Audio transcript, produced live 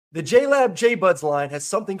The JLab J-Buds line has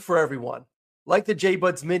something for everyone. Like the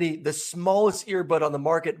J-Buds Mini, the smallest earbud on the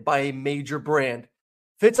market by a major brand.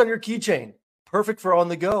 Fits on your keychain, perfect for on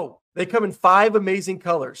the go. They come in 5 amazing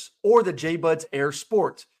colors, or the J-Buds Air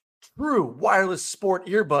Sport. True wireless sport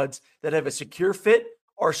earbuds that have a secure fit,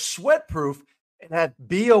 are sweat-proof, and have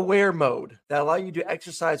Be Aware mode that allow you to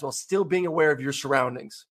exercise while still being aware of your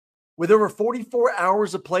surroundings. With over 44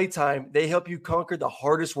 hours of playtime, they help you conquer the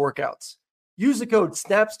hardest workouts. Use the code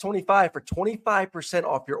SNAPS25 for 25%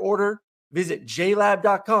 off your order. Visit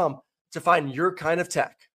jlab.com to find your kind of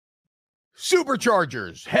tech.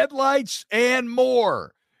 Superchargers, headlights, and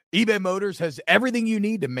more. eBay Motors has everything you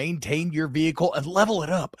need to maintain your vehicle and level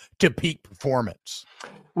it up to peak performance.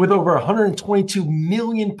 With over 122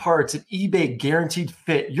 million parts at eBay Guaranteed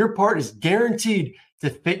Fit, your part is guaranteed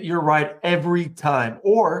to fit your ride every time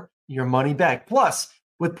or your money back. Plus,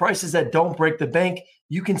 with prices that don't break the bank,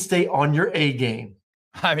 you can stay on your A game.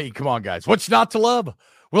 I mean, come on, guys. What's not to love?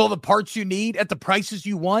 With all the parts you need at the prices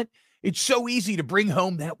you want, it's so easy to bring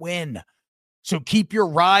home that win. So keep your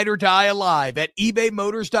ride or die alive at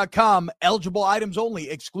ebaymotors.com. Eligible items only.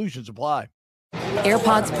 Exclusions apply.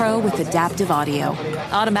 AirPods Pro with adaptive audio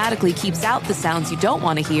automatically keeps out the sounds you don't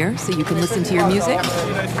want to hear so you can listen to your music,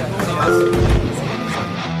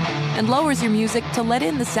 and lowers your music to let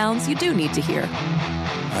in the sounds you do need to hear.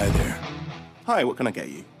 Hi there. Hi, what can I get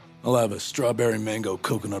you? I'll have a strawberry mango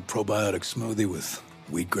coconut probiotic smoothie with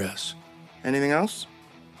wheatgrass. Anything else?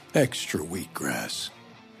 Extra wheatgrass.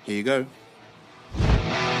 Here you go.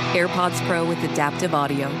 AirPods Pro with adaptive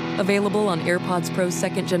audio. Available on AirPods Pro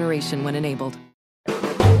 2nd generation when enabled.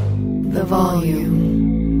 The volume.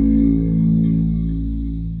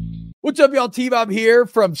 What's up, y'all? T-Bob here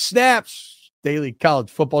from Snaps, daily college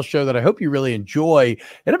football show that I hope you really enjoy.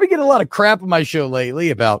 And I've been getting a lot of crap on my show lately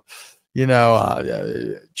about,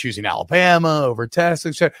 choosing Alabama over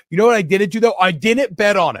Texas. You know what I didn't do, though? I didn't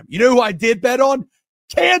bet on him. You know who I did bet on?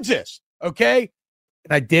 Kansas, okay?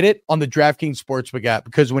 And I did it on the DraftKings Sportsbook app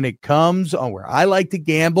because when it comes on where I like to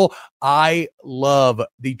gamble, I love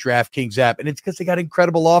the DraftKings app. And it's because they got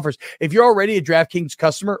incredible offers. If you're already a DraftKings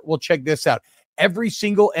customer, well, check this out. Every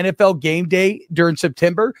single NFL game day during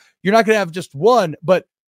September, you're not going to have just one, but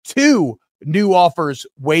 2 new offers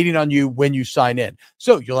waiting on you when you sign in.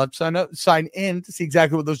 So you'll have to sign in to see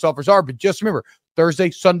exactly what those offers are. But just remember, Thursday,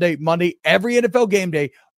 Sunday, Monday, every NFL game day,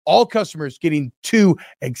 all customers getting 2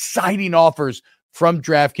 exciting offers from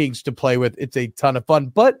DraftKings to play with. It's a ton of fun.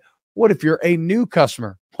 But what if you're a new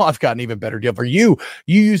customer? Well, I've got an even better deal for you.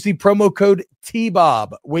 You use the promo code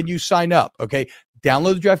TBOB when you sign up, okay?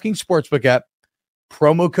 Download the DraftKings Sportsbook app,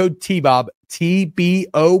 promo code TBOB,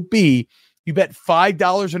 TBOB. You bet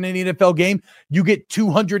 $5 on any NFL game, you get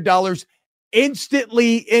 $200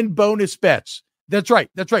 instantly in bonus bets. That's right.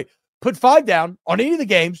 Put 5 down on any of the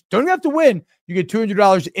games. Don't even have to win. You get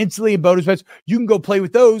 $200 instantly in bonus bets. You can go play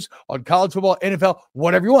with those on college football, NFL,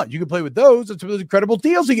 whatever you want. You can play with those. That's some of those incredible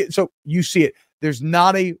deals you get. So you see it. There's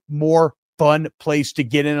not a more fun place to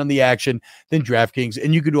get in on the action than DraftKings.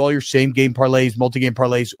 And you can do all your same game parlays, multi-game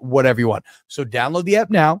parlays, whatever you want. So download the app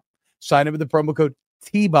now. Sign up with the promo code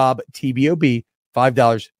TBOB, TBOB,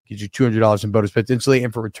 $5 gives you $200 in bonus bets instantly.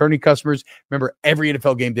 And for returning customers, remember, every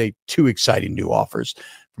NFL game day, 2 exciting new offers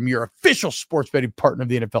from your official sports betting partner of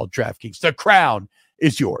the NFL, DraftKings. The crown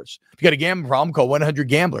is yours. If you got a gambling problem, call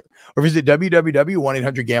 1-800-GAMBLER or visit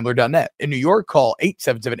www.1800gambler.net. In New York, call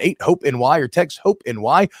 877-8-HOPE-NY or text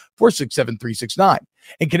HOPE-NY 467-369.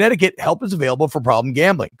 In Connecticut, help is available for problem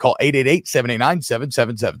gambling. Call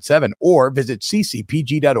 888-789-7777 or visit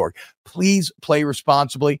ccpg.org. Please play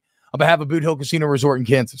responsibly. On behalf of Boot Hill Casino Resort in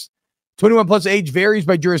Kansas. 21 plus age varies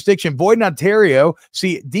by jurisdiction. Void in Ontario.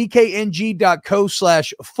 See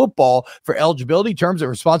dkng.co/football for eligibility, terms, and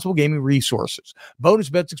responsible gaming resources. Bonus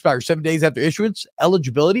bets expire 7 days after issuance.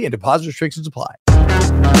 Eligibility and deposit restrictions apply.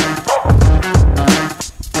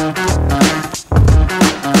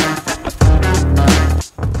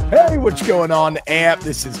 Hey, what's going on, AMP?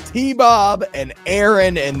 This is T-Bob and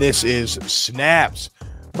Aaron, and this is Snaps,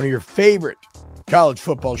 one of your favorite college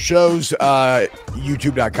football shows.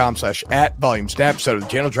 YouTube.com/@VolumeSnaps. So the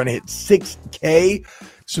channel trying to hit 6K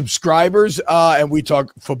subscribers, and we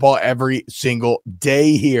talk football every single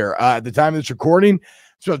day here. At the time of this recording,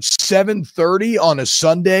 it's about 7:30 on a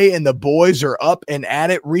Sunday, and the boys are up and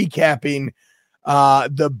at it, recapping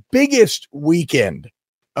the biggest weekend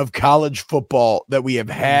of college football that we have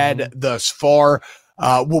had thus far.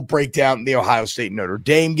 We'll break down the Ohio State Notre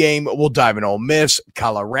Dame game. We'll dive in Ole Miss,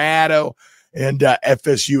 Colorado, and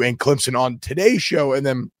FSU and Clemson on today's show. And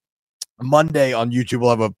then Monday on YouTube, we'll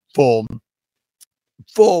have a full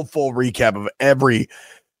recap of every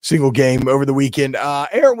single game over the weekend.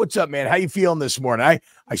 Aaron, what's up, man? How you feeling this morning?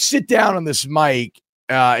 I sit down on this mic.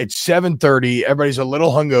 It's 7:30. Everybody's a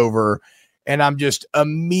little hungover, and I'm just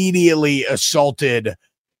immediately assaulted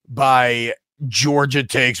by Georgia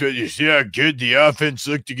takes. Yeah, good. The offense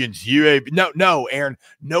looked against UAB. No, Aaron.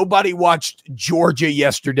 Nobody watched Georgia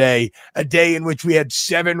yesterday, a day in which we had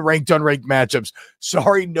 7 ranked-unranked matchups.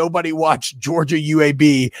 Sorry, nobody watched Georgia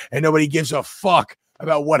UAB, and nobody gives a fuck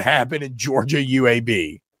about what happened in Georgia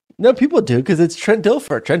UAB. No, people do because it's Trent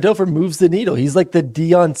Dilfer. Trent Dilfer moves the needle. He's like the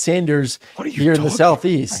Deion Sanders here in the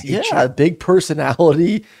Southeast. Yeah, big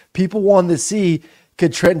personality. People want to see,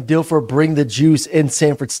 could Trent Dilfer bring the juice in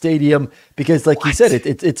Sanford Stadium? Because like you said,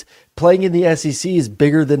 it's playing in the SEC is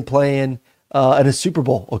bigger than playing in a Super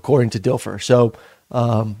Bowl, according to Dilfer. So,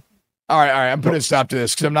 all right. I'm putting a stop to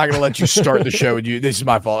this because I'm not going to let you start the show with you. This is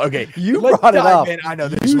my fault. Okay. You brought it up. I know.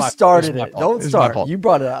 You started it. Don't start. You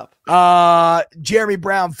brought it up. Jeremy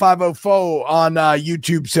Brown 504 on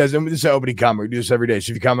YouTube says, and this is an opening comment. We do this every day.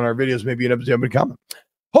 So if you comment on our videos, maybe an episode opening comment.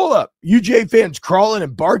 Hold up. UJ fans crawling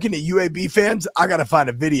and barking at UAB fans. I got to find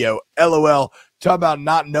a video. LOL. Talk about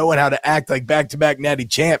not knowing how to act like back-to-back natty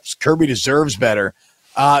champs. Kirby deserves better.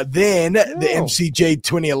 Then the MCJ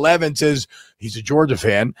 2011 says he's a Georgia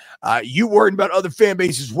fan. You worried about other fan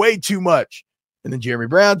bases way too much. And then Jeremy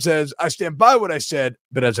Brown says, I stand by what I said,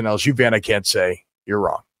 but as an LSU fan, I can't say you're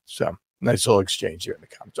wrong. So nice little exchange here in the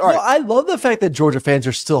comments. All right. I love the fact that Georgia fans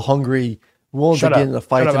are still hungry, willing to get in a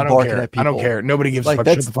fight and barking at people. I don't care. Nobody gives a fuck.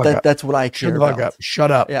 That's, Shut the fuck up. That's what I care about. Shut the fuck up.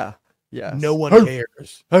 Shut up. Yeah. Yeah. No one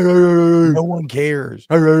cares. No one cares.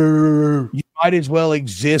 You might as well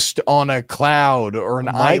exist on a cloud or an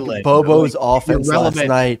island. Bobo's offense last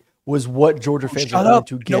night was what Georgia fans are going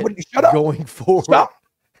to get going forward. Stop.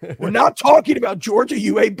 We're not talking about Georgia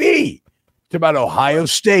UAB. It's about Ohio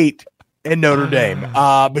State and Notre Dame.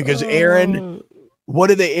 Because Aaron,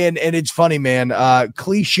 what are they in? And it's funny, man.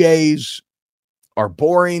 Cliches are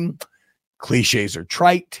boring. Cliches are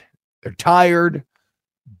trite. They're tired.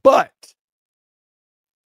 But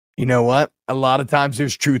you know what? A lot of times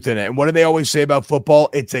there's truth in it. And what do they always say about football?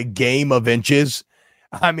 It's a game of inches.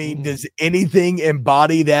 I mean, does anything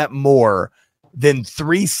embody that more than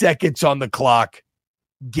 3 seconds on the clock,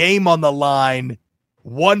 game on the line,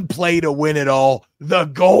 one play to win it all, the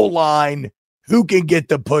goal line, who can get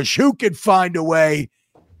the push, who can find a way?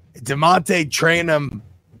 DeMonte Traynham,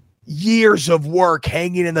 years of work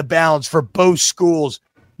hanging in the balance for both schools,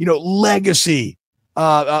 legacy.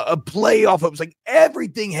 A playoff. It was like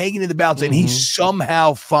everything hanging in the balance, and he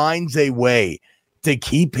somehow finds a way to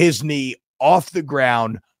keep his knee off the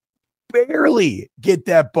ground, barely get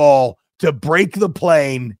that ball to break the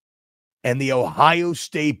plane, and the Ohio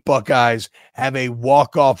State Buckeyes have a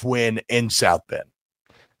walk-off win in South Bend.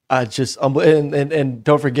 And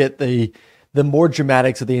don't forget the more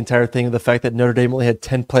dramatics of the entire thing, of the fact that Notre Dame only had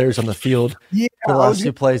 10 players on the field for the last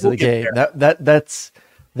 2 plays of the game.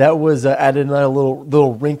 That was added a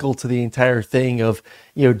little wrinkle to the entire thing of,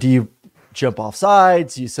 do you jump off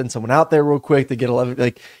sides? Do you send someone out there real quick to get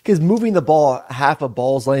 11? Because moving the ball half a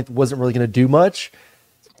ball's length wasn't really going to do much.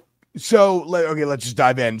 So, let's just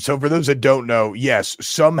dive in. So for those that don't know, yes,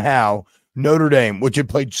 somehow Notre Dame, which had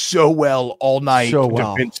played so well all night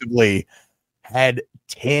defensively, had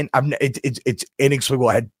 10. It's inexplicable.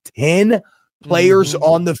 Had 10 players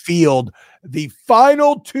on the field. The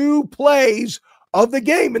final 2 plays of the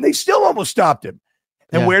game, and they still almost stopped him.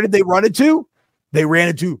 And where did they run it to? They ran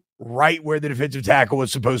it to right where the defensive tackle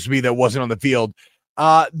was supposed to be that wasn't on the field.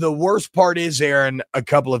 The worst part is, Aaron, a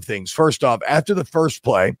couple of things. First off, after the first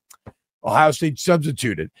play, Ohio State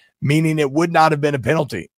substituted, meaning it would not have been a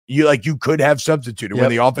penalty. You could have substituted when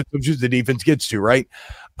the offense substitutes, the defense gets to, right?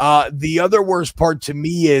 The other worst part to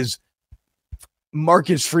me is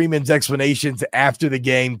Marcus Freeman's explanations after the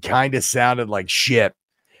game kind of sounded like shit.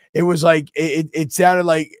 It was like, it sounded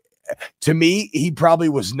like, to me, he probably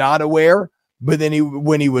was not aware, but then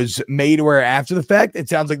when he was made aware after the fact, it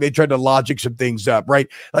sounds like they tried to logic some things up, right?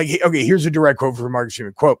 Like, okay, here's a direct quote from Marcus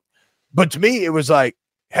Freeman, quote, but to me, it was like,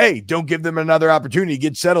 hey, don't give them another opportunity,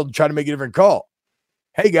 get settled, and try to make a different call.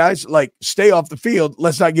 Hey, guys, stay off the field.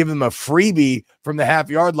 Let's not give them a freebie from the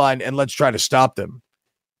half-yard line, and let's try to stop them.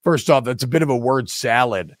 First off, that's a bit of a word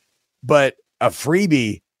salad, but a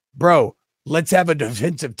freebie, bro, let's have a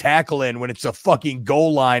defensive tackle in when it's a fucking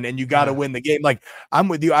goal line and you got to win the game. I'm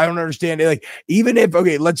with you. I don't understand it. Even if,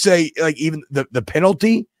 let's say even the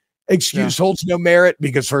penalty excuse holds no merit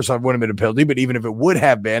because first off, it wouldn't have been a penalty, but even if it would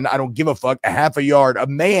have been, I don't give a fuck. A half a yard, a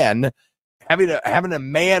man having a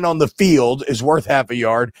man on the field is worth half a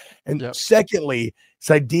yard. And secondly, this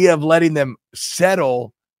idea of letting them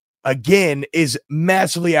settle again, is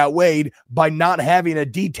massively outweighed by not having a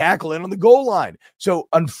D tackle in on the goal line. So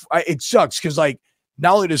it sucks because, like,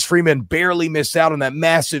 not only does Freeman barely miss out on that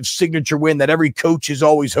massive signature win that every coach is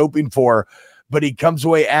always hoping for, but he comes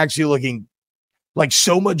away actually looking like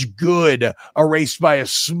so much good erased by a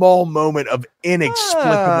small moment of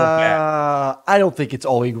inexplicable bad. I don't think it's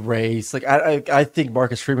all erased. Like I think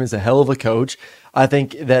Marcus Freeman's a hell of a coach. I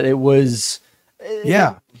think that it was.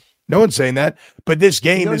 Yeah, no one's saying that. But this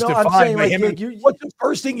game is defined by him. What's the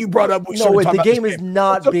first thing you brought up? The game is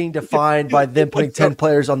not being defined by them putting 10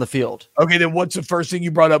 players on the field. Okay, then what's the first thing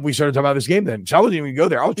you brought up? We started talking about this game. Then so I wasn't even going to go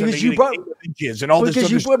there. I was trying to get inches and all this.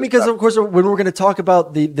 Because of course, when we're going to talk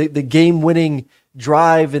about the game-winning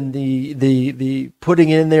drive and the putting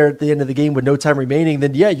it in there at the end of the game with no time remaining,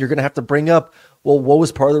 then yeah, you're going to have to bring up, well, what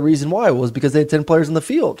was part of the reason why? It was because they had 10 players on the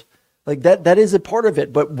field. Like that is a part of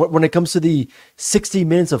it. But when it comes to the 60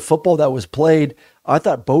 minutes of football that was played, I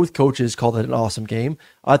thought both coaches called it an awesome game.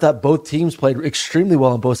 I thought both teams played extremely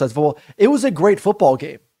well on both sides of football. It was a great football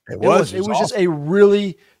game. It was awesome. Just a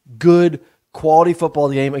really good quality football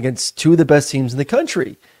game against two of the best teams in the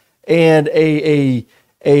country. And a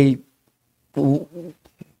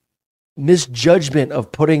misjudgment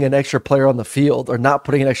of putting an extra player on the field or not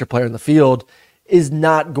putting an extra player on the field is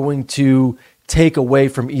not going to take away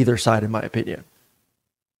from either side, in my opinion.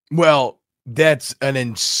 Well, that's an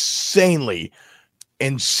insanely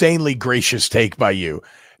gracious take by you,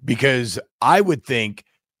 because I would think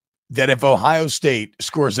that if Ohio State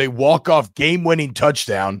scores a walk-off game-winning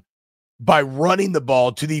touchdown by running the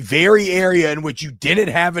ball to the very area in which you didn't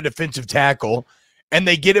have a defensive tackle, and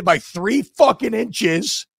they get it by 3 fucking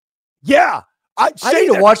inches, yeah, I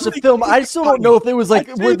need to watch the film. I still don't know if it was like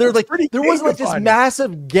where there wasn't like this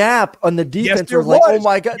massive gap on the defense. Where like, oh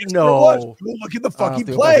my god, no! Look at the fucking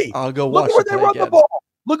play. I'll go watch. Look at where they run the ball.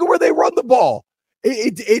 Look at where they run the ball.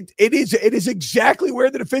 It is exactly where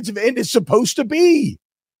the defensive end is supposed to be.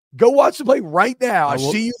 Go watch the play right now. I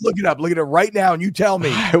see you look it up. Look at it right now, and you tell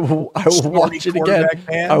me. I will watch it again.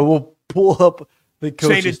 Man. I will pull up.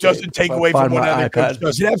 Saying it doesn't take away from what other coach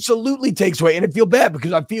does. It absolutely takes away, and I feel bad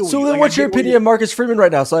because I feel. So then, what's your opinion of Marcus Freeman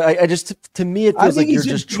right now? So I just, to me, it feels like you're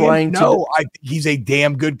just trying to. No, I think he's a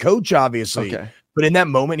damn good coach, obviously. Okay. But in that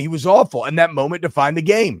moment, he was awful, and that moment defined the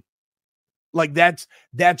game. Like that's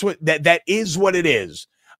what that is what it is.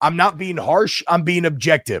 I'm not being harsh. I'm being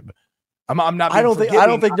objective. I'm not. I don't think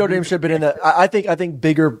Notre Dame should have been in that. I think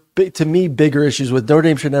bigger issues with Notre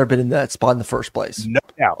Dame should never been in that spot in the first place. No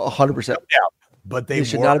doubt, 100%. No doubt. But they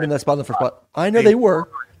should not have been in that spot in the first spot. I know they were.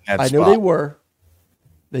 I know they were.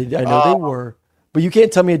 They were. But you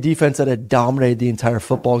can't tell me a defense that had dominated the entire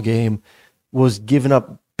football game was giving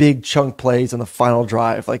up big chunk plays on the final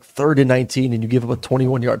drive, like 3rd and 19, and you give up a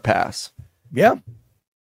 21-yard pass. Yeah.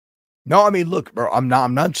 No, I mean, look, bro, I'm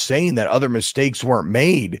not saying that other mistakes weren't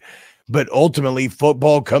made, but ultimately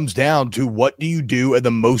football comes down to what do you do at the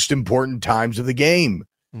most important times of the game.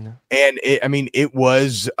 No. And it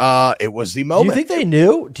was the moment. Do you think they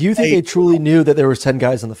knew? Do you think they truly knew that there was 10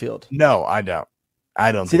 guys on the field? No, I don't.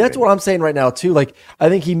 See, that's what I'm saying right now too. Like, I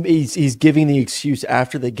think he's giving the excuse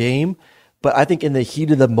after the game, but I think in the heat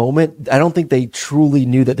of the moment, I don't think they truly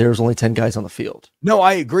knew that there was only 10 guys on the field. No,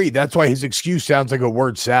 I agree. That's why his excuse sounds like a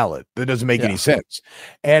word salad. That doesn't make any sense.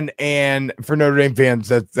 And for Notre Dame fans,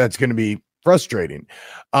 that's going to be frustrating.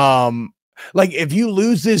 Like if you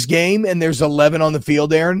lose this game and there's 11 on the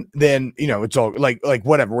field, Aaron, then it's all like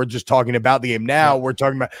whatever. We're just talking about the game now. We're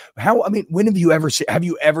talking about when have you ever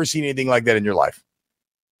seen anything like that in your life?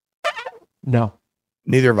 No,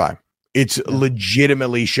 neither have I. It's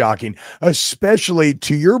legitimately shocking, especially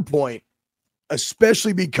to your point,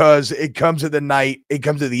 especially because it comes at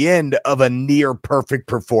the end of a near perfect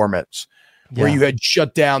performance where you had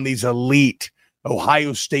shut down these elite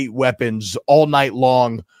Ohio State weapons all night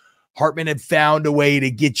long. Hartman had found a way to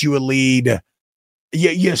get you a lead.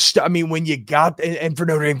 When you got, and for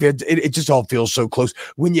Notre Dame fans, it just all feels so close.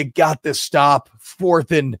 When you got the stop,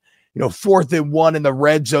 4th and 1 in the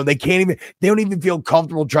red zone, they don't even feel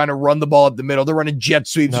comfortable trying to run the ball up the middle. They're running jet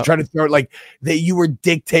sweeps and trying to throw it like that. You were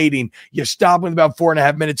dictating. You stop with about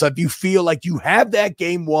 4.5 minutes left. You feel like you have that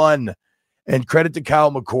game won. And credit to Kyle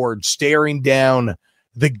McCord staring down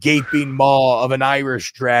the gaping maw of an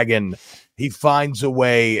Irish dragon. He finds a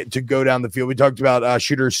way to go down the field. We talked about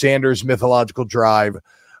Shooter Sanders' mythological drive.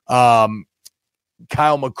 Kyle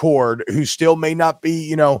McCord, who still may not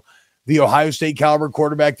be, the Ohio State caliber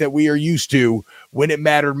quarterback that we are used to. When it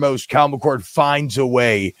mattered most, Kyle McCord finds a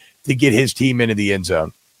way to get his team into the end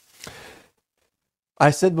zone. I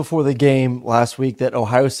said before the game last week that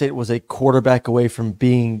Ohio State was a quarterback away from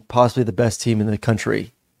being possibly the best team in the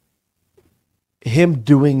country. him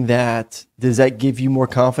doing that, does that give you more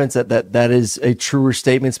confidence that is a truer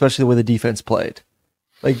statement, especially the way the defense played?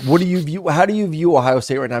 Like, how do you view Ohio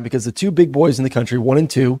State right now? Because the two big boys in the country, 1 and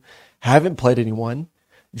 2, haven't played anyone,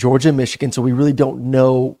 Georgia and Michigan, so we really don't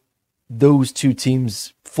know those two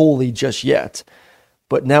teams fully just yet.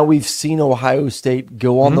 But now we've seen Ohio State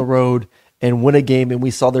go on the road and win a game, and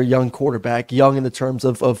we saw their young quarterback, young in the terms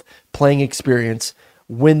of playing experience,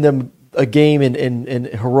 win them a game in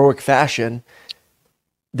heroic fashion.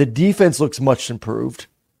 The defense looks much improved.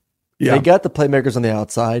 Yeah. They got the playmakers on the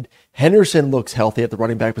outside. Henderson looks healthy at the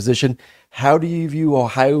running back position. How do you view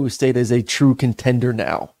Ohio State as a true contender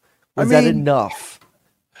now? Was that enough?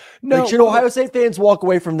 No. Like, should Ohio State fans walk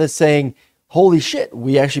away from this saying, holy shit,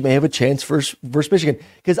 we actually may have a chance versus Michigan?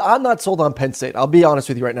 Because I'm not sold on Penn State. I'll be honest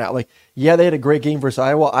with you right now. Like, yeah, they had a great game versus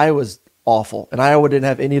Iowa. Iowa's awful. And Iowa didn't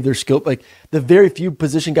have any of their skill. Like, the very few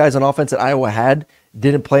position guys on offense that Iowa had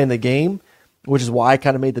didn't play in the game, which is why I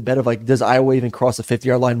kind of made the bet of, like, does Iowa even cross the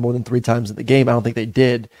 50-yard line more than 3 times in the game? I don't think they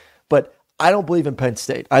did. But I don't believe in Penn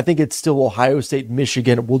State. I think it's still Ohio State,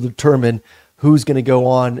 Michigan will determine who's going to go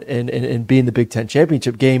on and be in the Big Ten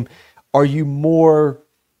championship game. Are you more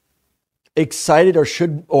excited, or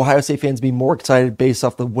should Ohio State fans be more excited based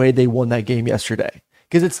off the way they won that game yesterday?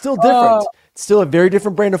 Because it's still different. It's still a very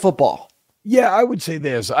different brand of football. Yeah, I would say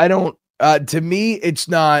this. I don't, to me, it's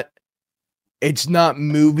not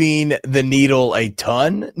moving the needle a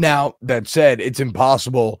ton. Now, that said, it's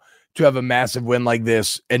impossible to have a massive win like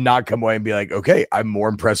this and not come away and be like, okay, I'm more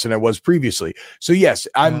impressed than I was previously. So yes,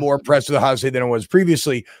 I'm more impressed with Ohio State than I was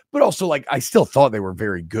previously, but also, like, I still thought they were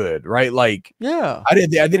very good, right? Like, yeah, I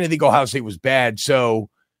didn't think Ohio State was bad. So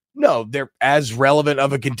no, they're as relevant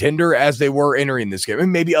of a contender as they were entering this game,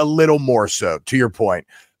 and maybe a little more so, to your point.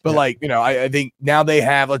 But like, you know, I think now they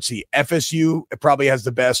have, let's see, FSU probably has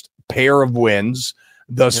the best pair of wins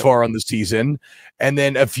thus far on the season. And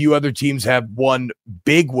then a few other teams have one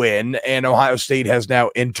big win, and Ohio State has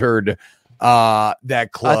now entered that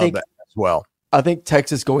club as well. I think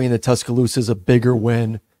Texas going into Tuscaloosa is a bigger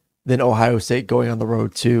win than Ohio State going on the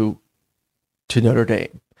road to Notre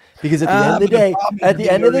Dame. Because at the end of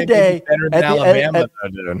the day,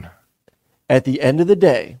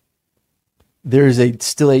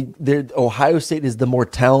 Ohio State is the more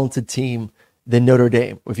talented team than Notre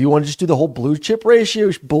Dame. If you want to just do the whole blue chip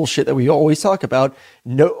ratio bullshit that we always talk about,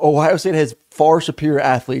 Ohio State has far superior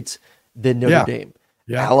athletes than Notre Dame.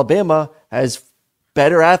 Yeah. Alabama has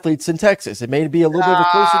better athletes than Texas. It may be a little bit of a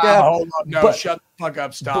closer gap. Hold up, no, shut the fuck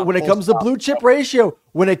up, stop. But when it comes to blue chip ratio,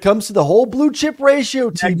 when it comes to the whole blue chip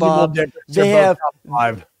ratio, T-Bob, they have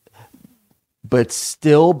 5. But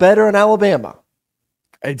still better in Alabama.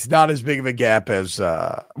 It's not as big of a gap as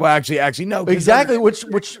actually no. Exactly,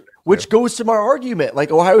 which goes to my argument.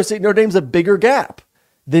 Like, Ohio State, Notre Dame's a bigger gap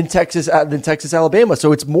than Texas, Alabama.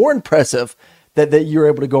 So it's more impressive that you're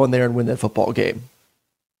able to go in there and win that football game.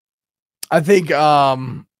 I think, I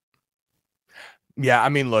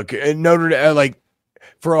mean, look, Notre Dame, like,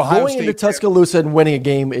 for Ohio State, going into Tuscaloosa and winning a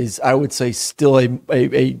game is, I would say, still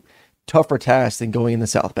a tougher task than going into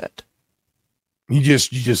South Bend. You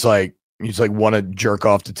just want to jerk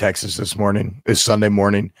off to Texas this Sunday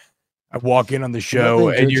morning. I walk in on the show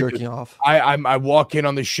and you're jerking off. I walk in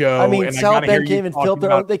on the show. I mean, South Bend came and filled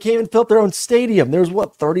their own. They came and filled their own stadium. There's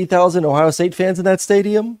 30,000 Ohio State fans in that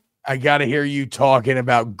stadium. I got to hear you talking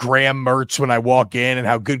about Graham Mertz when I walk in and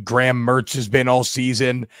how good Graham Mertz has been all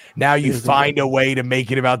season. Now you find a way to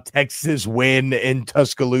make it about Texas win in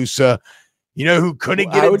Tuscaloosa. You know who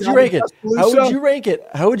couldn't get it? How would you rank it?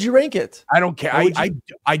 How would you rank it? I don't care.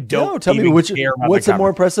 I don't. No, tell me what's a more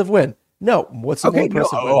impressive win? No, what's a more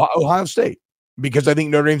impressive win? Ohio State, because I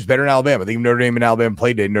think Notre Dame's better than Alabama. I think Notre Dame and Alabama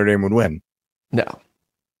played today, Notre Dame would win. No.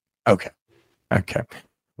 Okay.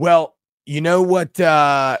 Well, you know what?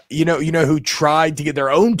 You know who tried to get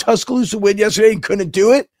their own Tuscaloosa win yesterday and couldn't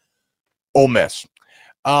do it? Ole Miss.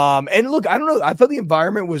 And look, I don't know. I thought the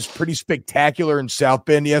environment was pretty spectacular in South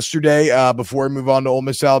Bend yesterday. Before we move on to Ole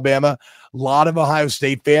Miss, Alabama, a lot of Ohio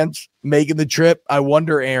State fans making the trip. I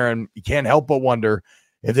wonder, Aaron, you can't help but wonder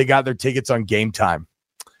if they got their tickets on Game Time.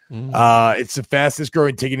 It's the fastest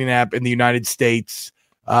growing ticketing app in the United States.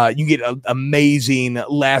 You get amazing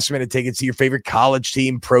last minute tickets to your favorite college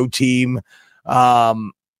team, pro team.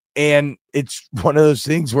 And it's one of those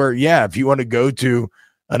things where, if you want to go to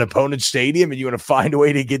an opponent's stadium and you want to find a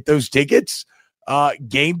way to get those tickets,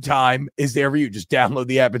 Game Time is there for you. Just download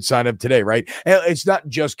the app and sign up today, right? And it's not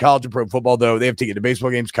just college and pro football, though. They have tickets to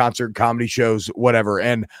baseball games, concert, comedy shows, whatever.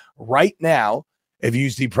 And right now, if you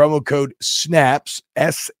use the promo code SNAPS,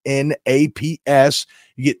 SNAPS,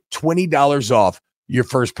 you get $20 off your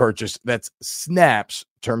first purchase. That's SNAPS,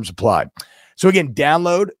 terms apply. So again,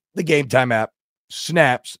 download the Game Time app,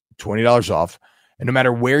 snaps, $20 off. And no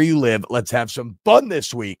matter where you live, let's have some fun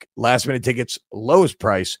this week. Last minute tickets, lowest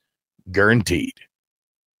price, guaranteed.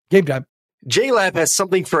 Game Time. JLab has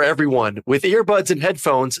something for everyone with earbuds and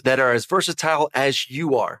headphones that are as versatile as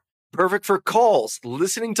you are. Perfect for calls,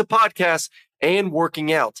 listening to podcasts, and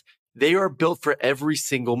working out. They are built for every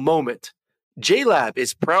single moment. JLab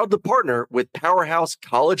is proud to partner with Powerhouse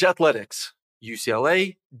College Athletics,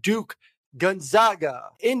 UCLA, Duke, Gonzaga,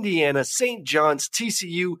 Indiana, St. John's,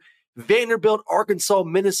 TCU, Vanderbilt, Arkansas,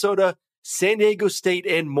 Minnesota, San Diego State,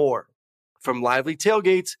 and more. From lively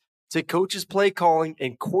tailgates to coaches' play calling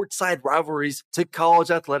and courtside rivalries to college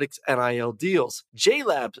athletics NIL deals,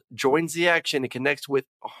 JLab joins the action and connects with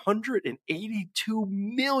 182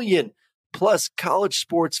 million plus college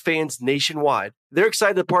sports fans nationwide. They're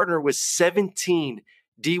excited to partner with 17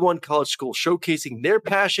 D1 college schools, showcasing their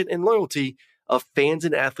passion and loyalty of fans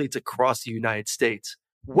and athletes across the United States.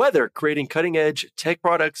 Whether creating cutting-edge tech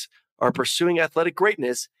products or pursuing athletic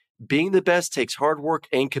greatness, being the best takes hard work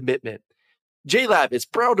and commitment. JLab is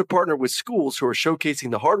proud to partner with schools who are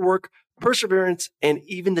showcasing the hard work, perseverance, and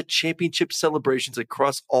even the championship celebrations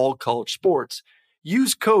across all college sports.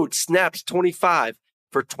 Use code SNAPS25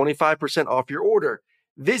 for 25% off your order.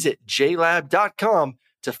 Visit JLab.com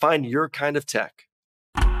to find your kind of tech.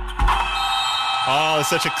 Oh, it's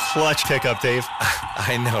such a clutch pickup, Dave.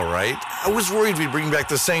 I know, right? I was worried we'd bring back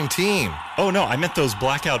the same team. Oh, no, I meant those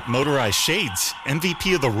blackout motorized shades.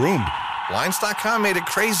 MVP of the room. Blinds.com made it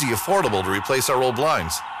crazy affordable to replace our old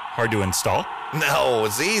blinds. Hard to install? No,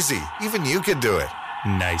 it's easy. Even you could do it.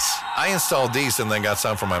 Nice. I installed these and then got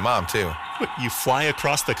some for my mom, too. What, you fly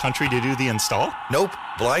across the country to do the install? Nope.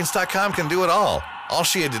 Blinds.com can do it all. All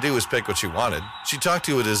she had to do was pick what she wanted. She talked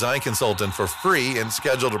to a design consultant for free and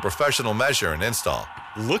scheduled a professional measure and install.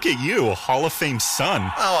 Look at you, Hall of Fame son.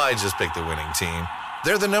 Oh, I just picked the winning team.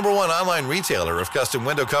 They're the #1 online retailer of custom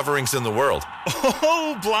window coverings in the world.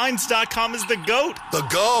 Oh, Blinds.com is the GOAT. The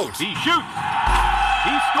GOAT! He shoots.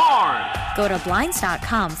 He scored. Go to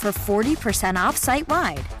Blinds.com for 40% off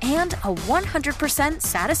site-wide and a 100%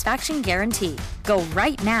 satisfaction guarantee. Go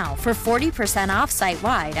right now for 40% off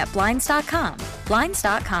site-wide at Blinds.com.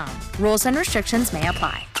 Blinds.com. Rules and restrictions may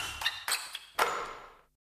apply.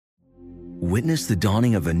 Witness the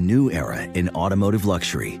dawning of a new era in automotive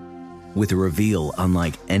luxury with a reveal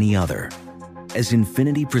unlike any other as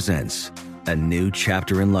Infiniti presents a new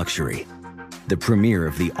chapter in luxury, the premiere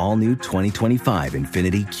of the all-new 2025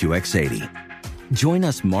 Infiniti QX80. Join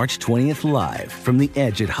us March 20th live from the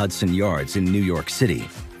Edge at Hudson Yards in New York City,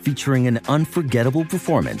 featuring an unforgettable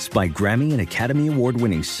performance by Grammy and Academy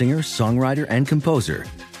Award-winning singer, songwriter, and composer,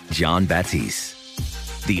 Jon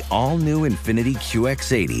Batiste. The all-new Infiniti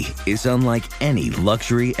QX80 is unlike any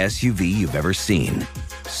luxury SUV you've ever seen.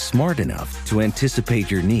 Smart enough to anticipate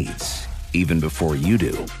your needs, even before you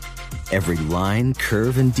do. Every line,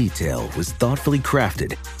 curve, and detail was thoughtfully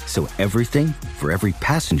crafted, so everything for every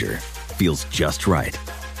passenger feels just right.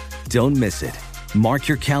 Don't miss it. Mark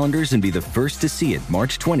your calendars and be the first to see it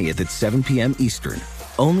March 20th at 7 p.m. Eastern,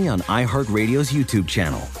 only on iHeartRadio's YouTube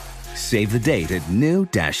channel. Save the date at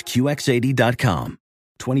new-QX80.com.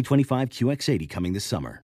 2025 QX80 coming this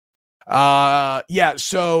summer. Yeah,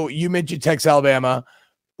 so you mentioned Texas, Alabama.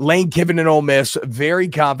 Lane Kiffin and Ole Miss, very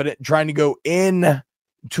confident, trying to go in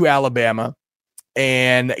to Alabama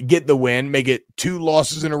and get the win, make it 2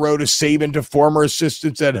 losses in a row to Saban, to former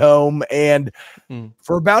assistants at home. And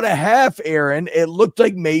for about a half, Aaron, it looked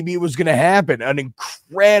like maybe it was going to happen. An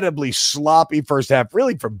incredibly sloppy first half,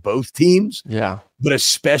 really, for both teams. Yeah. But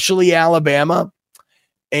especially Alabama.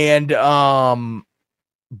 And but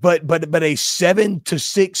a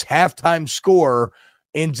 7-6 halftime score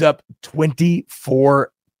ends up 24-10.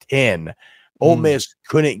 Ole Miss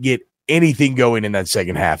couldn't get anything going in that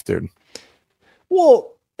second half, dude.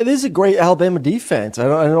 Well, it is a great Alabama defense. I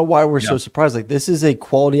don't know why we're so surprised. Like, this is a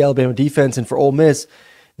quality Alabama defense, and for Ole Miss,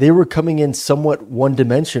 they were coming in somewhat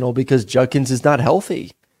one-dimensional because Judkins is not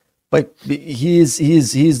healthy. Like, he's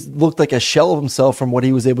looked like a shell of himself from what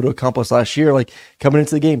he was able to accomplish last year. Like, coming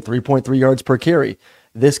into the game, 3.3 yards per carry.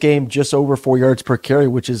 This game, just over 4 yards per carry,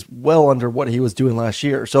 which is well under what he was doing last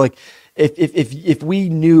year. So, like, if we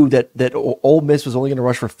knew that Ole Miss was only going to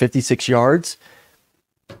rush for 56 yards,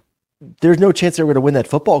 there's no chance they were going to win that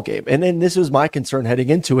football game. And then this was my concern heading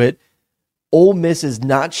into it. Ole Miss is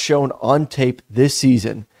not shown on tape this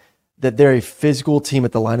season that they're a physical team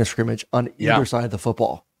at the line of scrimmage on either side of the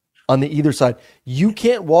football. On the either side, you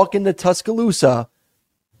can't walk into Tuscaloosa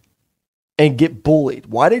and get bullied.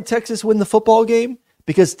 Why did Texas win the football game?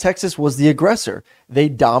 Because Texas was the aggressor. They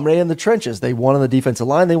dominated in the trenches. They won on the defensive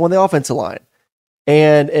line. They won the offensive line.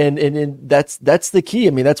 And that's the key.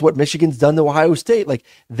 I mean, that's what Michigan's done to Ohio State. Like,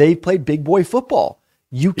 they played big boy football.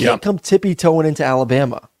 You can't come tippy-toeing into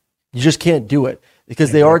Alabama. You just can't do it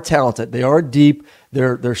because they are talented. They are deep.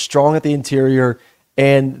 They're strong at the interior,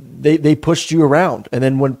 and they pushed you around. And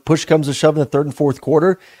then when push comes to shove in the third and fourth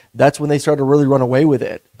quarter, that's when they start to really run away with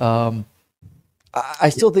it. I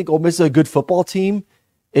still think Ole Miss is a good football team.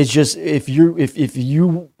 It's just if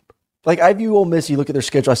you like, I view Ole Miss, you look at their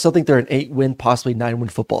schedule, I still think they're an 8-win, possibly 9-win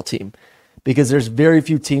football team because there's very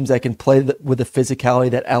few teams that can play with the physicality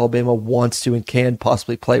that Alabama wants to and can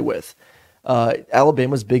possibly play with.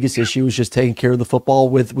 Alabama's biggest issue is just taking care of the football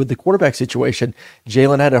with the quarterback situation.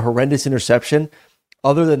 Jalen had a horrendous interception.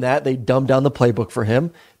 Other than that, they dumbed down the playbook for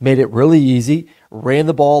him, made it really easy, ran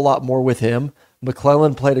the ball a lot more with him.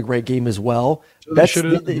 McClellan played a great game as well.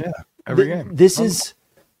 So every game.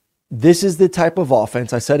 This is the type of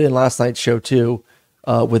offense, I said in last night's show too,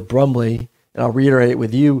 with Brumley, and I'll reiterate it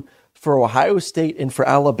with you, for Ohio State and for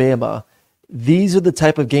Alabama, these are the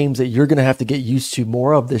type of games that you're going to have to get used to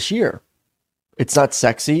more of this year. It's not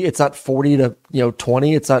sexy. It's not 40 to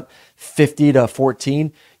 20. It's not 50 to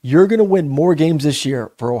 14. You're going to win more games this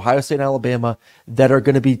year for Ohio State and Alabama that are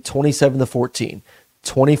going to be 27 to 14,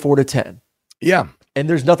 24 to 10. Yeah. And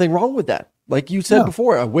there's nothing wrong with that. Like you said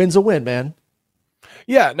before, a win's a win, man.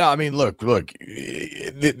 Yeah, no, I mean, look,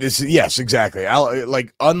 this, yes, exactly.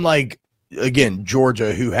 Like, unlike, again,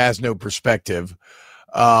 Georgia, who has no perspective,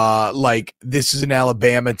 like, this is an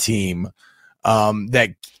Alabama team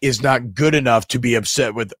that is not good enough to be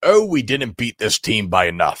upset with, oh, we didn't beat this team by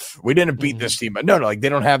enough. We didn't beat this team. No, like, they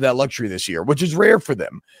don't have that luxury this year, which is rare for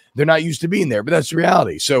them. They're not used to being there, but that's the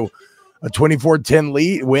reality. So a 24-10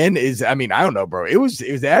 lead win is, I mean, I don't know, bro.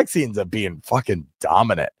 It actually ends up being fucking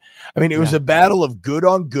dominant. I mean, it was a battle of good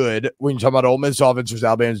on good when you talk about Ole Miss offense versus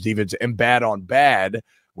Alabama's defense, and bad on bad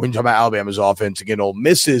when you talk about Alabama's offense against Ole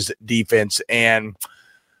Miss's defense. And,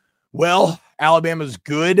 well, Alabama's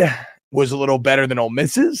good was a little better than Ole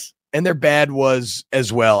Miss's, and their bad was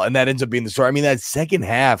as well. And that ends up being the story. I mean, that second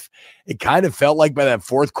half, it kind of felt like by that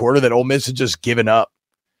fourth quarter that Ole Miss had just given up.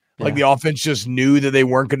 Like the offense just knew that they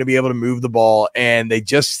weren't going to be able to move the ball, and they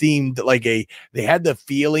just seemed like they had the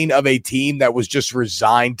feeling of a team that was just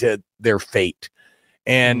resigned to their fate.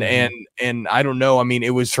 And I don't know. I mean,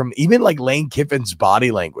 it was from even like Lane Kiffin's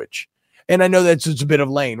body language. And I know that's just a bit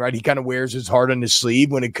of Lane, right? He kind of wears his heart on his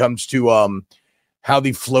sleeve when it comes to how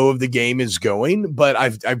the flow of the game is going. But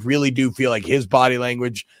I really do feel like his body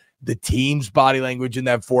language, the team's body language in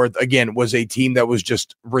that fourth, again, was a team that was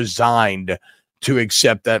just resigned to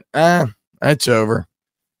accept that, that's over.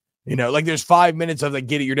 You know, like there's 5 minutes of like,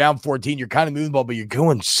 get it, you're down 14, you're kind of moving the ball, but you're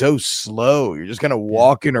going so slow. You're just kind of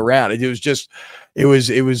walking around. It was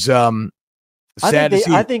sad to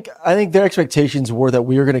see. I think their expectations were that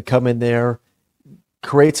we were going to come in there,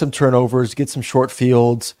 create some turnovers, get some short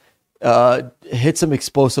fields, hit some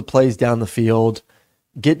explosive plays down the field,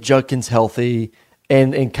 get Judkins healthy,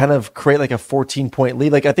 and kind of create like a 14-point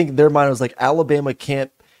lead. Like, I think their mind was like, Alabama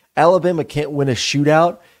can't win a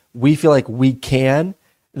shootout. We feel like we can.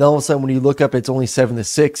 And all of a sudden, when you look up, it's only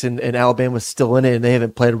 7-6, and Alabama's still in it, and they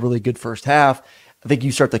haven't played a really good first half. I think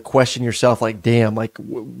you start to question yourself, like, damn, like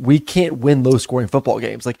we can't win low-scoring football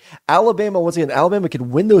games. Like once again, Alabama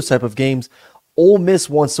can win those type of games. Ole Miss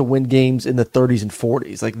wants to win games in the 30s and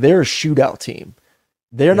 40s. Like, they're a shootout team.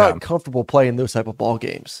 They're not comfortable playing those type of ball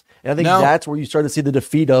games. And I think that's where you start to see the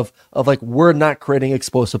defeat of like, we're not creating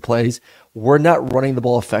explosive plays. We're not running the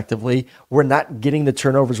ball effectively. We're not getting the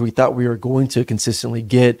turnovers we thought we were going to consistently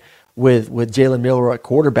get with Jalen Miller at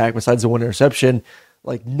quarterback besides the one interception.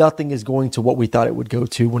 Like, nothing is going to what we thought it would go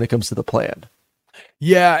to when it comes to the plan.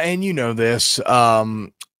 Yeah, and you know this,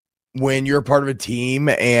 when you're a part of a team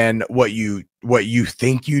and what you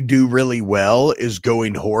think you do really well is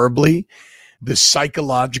going horribly, the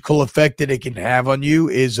psychological effect that it can have on you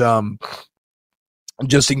is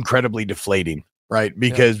just incredibly deflating, right?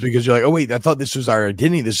 Because you're like, oh wait, I thought this was our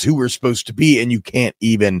identity. This is who we're supposed to be, and you can't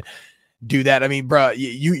even do that. I mean, bro,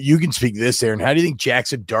 you can speak to this, Aaron. How do you think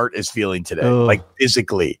Jackson Dart is feeling today, like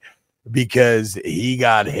physically? Because he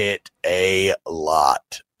got hit a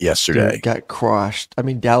lot yesterday. Dude, got crushed. I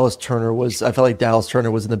mean, I felt like Dallas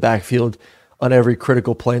Turner was in the backfield on every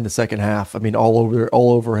critical play in the second half. I mean, all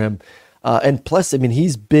over him. And plus, I mean,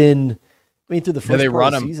 he's been, through the first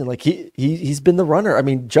part of the season, like he's been the runner. I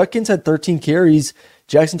mean, Judkins had 13 carries.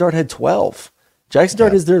 Jackson Dart had 12. Jackson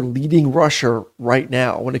Dart is their leading rusher right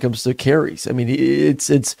now when it comes to carries. I mean,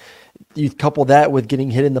 it's you couple that with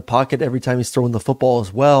getting hit in the pocket every time he's throwing the football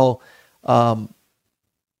as well. I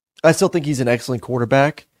still think he's an excellent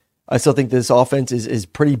quarterback. I still think this offense is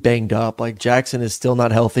pretty banged up. Like Jackson is still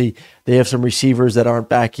not healthy. They have some receivers that aren't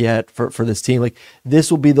back yet for this team. Like this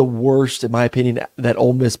will be the worst, in my opinion, that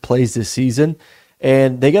Ole Miss plays this season.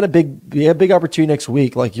 And they got a big opportunity next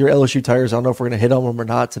week. Like your LSU Tigers, I don't know if we're going to hit on them or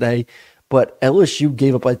not today, but LSU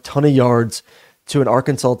gave up a ton of yards to an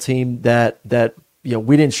Arkansas team that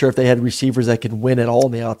we didn't sure if they had receivers that could win at all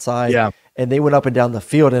on the outside. Yeah. And they went up and down the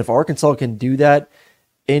field. And if Arkansas can do that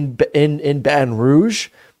in Baton Rouge,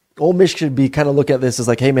 Ole Miss should be kind of look at this as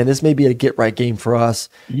like, hey man, this may be a get right game for us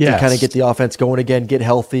to kind of get the offense going again, get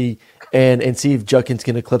healthy, and see if Judkins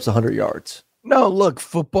can eclipse 100 yards. No, look,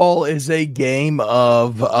 football is a game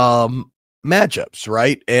of matchups,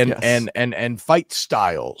 right? And fight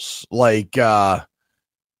styles. Like in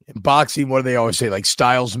boxing, what do they always say? Like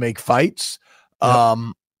styles make fights. Yep.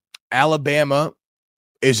 Alabama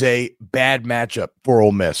is a bad matchup for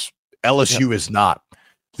Ole Miss. LSU is not.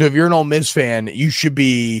 So if you're an Ole Miss fan, you should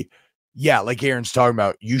be, like Aaron's talking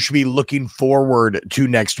about, you should be looking forward to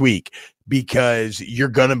next week because you're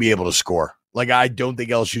going to be able to score. Like, I don't think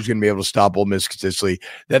LSU's going to be able to stop Ole Miss consistently.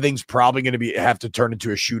 That thing's probably going to have to turn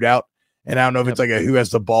into a shootout. And I don't know if it's like a who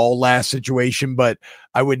has the ball last situation, but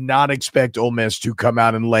I would not expect Ole Miss to come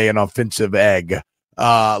out and lay an offensive egg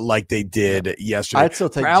like they did yesterday. I'd still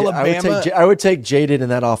take Alabama. I would take Jaden in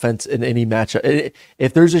that offense in any matchup.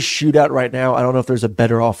 If there's a shootout right now, I don't know if there's a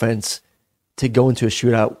better offense to go into a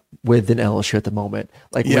shootout with than LSU at the moment.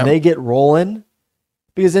 Like when they get rolling,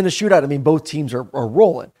 because in a shootout, I mean, both teams are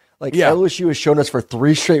rolling. Like LSU has shown us for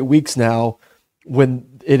 3 straight weeks now,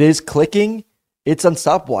 when it is clicking, it's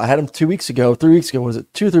unstoppable. I had them 2 weeks ago, 3 weeks ago, was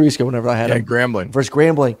it 2 or 3 weeks ago? Whenever I had them, Grambling versus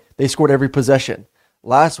Grambling, they scored every possession.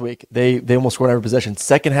 Last week, they almost scored every possession.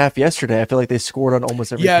 Second half yesterday, I feel like they scored on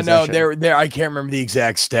almost every possession. No, they're I can't remember the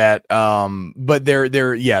exact stat. But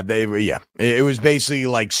it was basically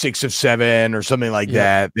like 6 of 7 or something like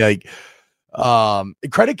that. Like,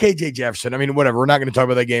 credit KJ Jefferson. I mean, whatever. We're not going to talk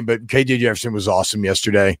about that game, but KJ Jefferson was awesome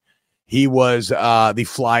yesterday. He was the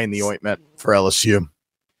fly in the ointment for LSU.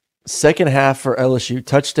 Second half for LSU,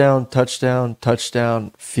 touchdown,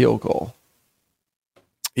 field goal.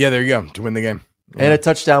 Yeah, there you go, to win the game. And a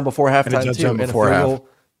touchdown before halftime, too. Before half. Goal.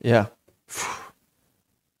 Yeah.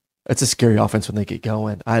 It's a scary offense when they get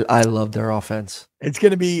going. I love their offense. That's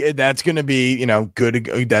going to be, good. That's going to be,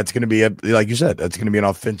 like you said, that's going to be an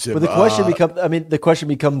offensive. But the question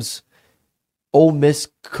becomes, Ole Miss,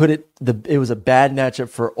 it was a bad matchup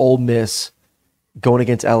for Ole Miss going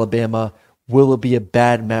against Alabama. Will it be a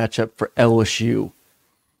bad matchup for LSU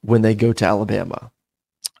when they go to Alabama?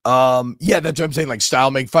 That's what I'm saying. Like style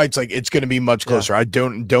make fights. Like it's going to be much closer. I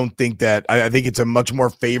don't think that. I think it's a much more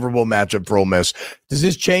favorable matchup for Ole Miss. Does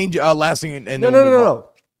this change? Last thing. No.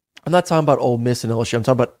 I'm not talking about Ole Miss and LSU. I'm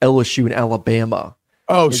talking about LSU and Alabama.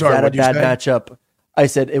 Oh, Is sorry. that a bad matchup? I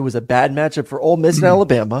said it was a bad matchup for Ole Miss and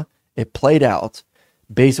Alabama. It played out.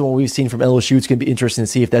 Based on what we've seen from LSU, it's going to be interesting to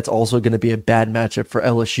see if that's also going to be a bad matchup for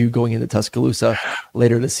LSU going into Tuscaloosa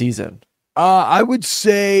later this season. I would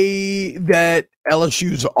say that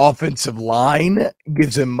LSU's offensive line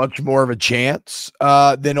gives them much more of a chance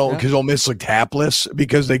than because Ole Miss looked hapless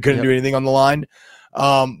because they couldn't do anything on the line.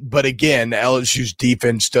 But again, LSU's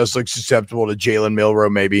defense does look susceptible to Jalen Milroe,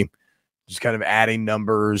 maybe just kind of adding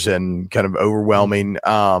numbers and kind of overwhelming.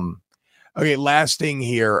 Okay, last thing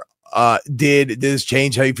here. Did this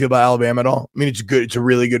change how you feel about Alabama at all? I mean, it's good. It's a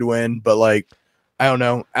really good win, but like, I don't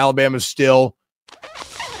know. Alabama's still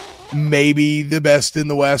maybe the best in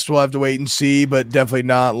the West. We'll have to wait and see, but definitely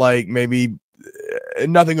not like maybe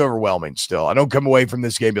nothing overwhelming still. I don't come away from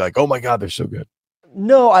this game and be like, oh my God, they're so good.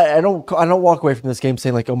 No, I don't walk away from this game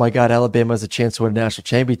saying like, oh my God, Alabama has a chance to win a national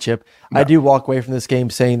championship. No. I do walk away from this game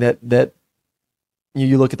saying that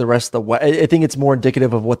you look at the rest of the West. I think it's more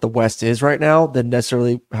indicative of what the West is right now than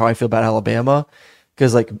necessarily how I feel about Alabama.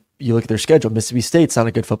 Because like you look at their schedule, Mississippi State's not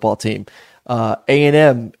a good football team.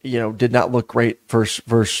 A&M, did not look great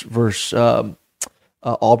versus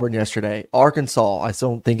Auburn yesterday. Arkansas, I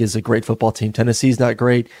still don't think is a great football team. Tennessee's not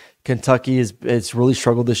great. Kentucky it's really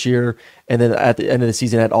struggled this year. And then at the end of the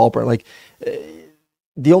season at Auburn, like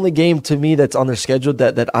the only game to me that's on their schedule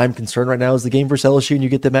that I'm concerned right now is the game versus LSU, and you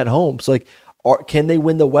get them at home. So like, can they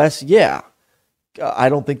win the West? Yeah. I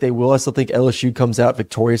don't think they will. I still think LSU comes out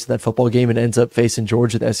victorious in that football game and ends up facing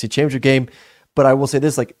Georgia in the SEC Championship game. But I will say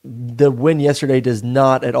this, like the win yesterday does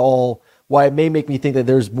not at all, while it may make me think that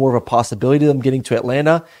there's more of a possibility of them getting to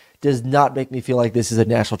Atlanta, does not make me feel like this is a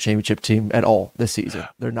national championship team at all this season.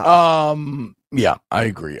 They're not. Yeah, I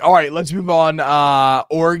agree. All right, let's move on.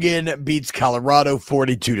 Oregon beats Colorado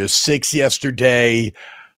 42-6 yesterday.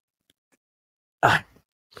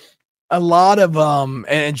 A lot of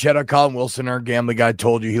and shout out Colin Wilson, our gambling guy,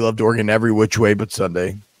 told you he loved Oregon every which way but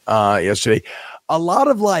Sunday. Yesterday, a lot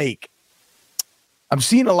of I'm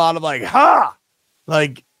seeing a lot of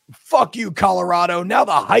fuck you, Colorado. Now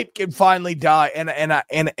the hype can finally die,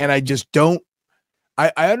 and I just don't.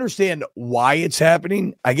 I understand why it's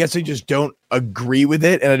happening. I guess I just don't agree with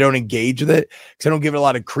it, and I don't engage with it because I don't give it a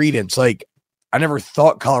lot of credence. Like, I never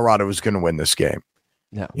thought Colorado was going to win this game.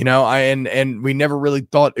 Yeah. You know, and we never really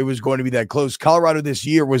thought it was going to be that close. Colorado this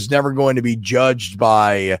year was never going to be judged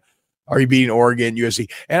by, are you beating Oregon,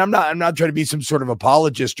 USC? And I'm not trying to be some sort of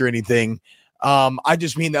apologist or anything. I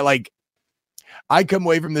just mean that, like, I come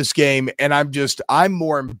away from this game and I'm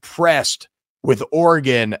more impressed with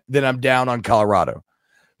Oregon than I'm down on Colorado.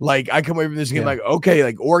 Like, I come away from this game like, okay,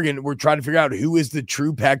 like Oregon, we're trying to figure out who is the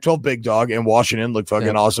true Pac-12 big dog, and Washington looked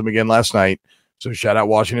fucking awesome again last night. So shout out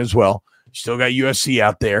Washington as well. Still got USC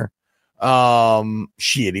out there.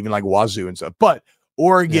 Even like Wazoo and stuff. But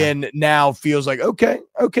Oregon now feels like, okay,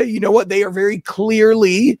 you know what? They are very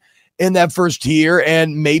clearly in that first tier,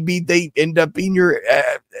 and maybe they end up being your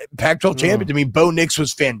Pac-12 champion. I mean, Bo Nix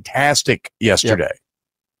was fantastic yesterday.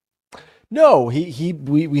 No,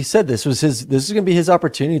 we said this is going to be his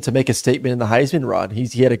opportunity to make a statement in the Heisman run.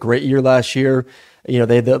 He had a great year last year. You know,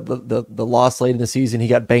 they had the loss late in the season. He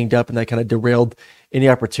got banged up, and that kind of derailed any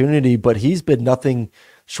opportunity. But he's been nothing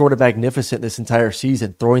short of magnificent this entire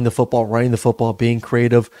season, throwing the football, running the football, being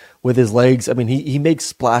creative with his legs. I mean, he makes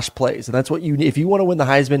splash plays, and that's what you need. If you want to win the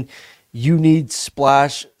Heisman, you need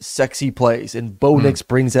splash, sexy plays. And Bo Nix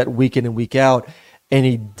brings that week in and week out. And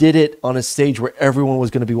he did it on a stage where everyone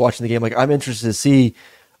was going to be watching the game. Like, I'm interested to see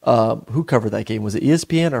who covered that game. Was it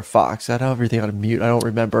ESPN or Fox? I have everything on mute. I don't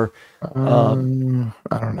remember. I don't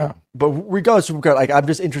know. But regardless, like, I'm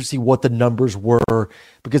just interested to see what the numbers were,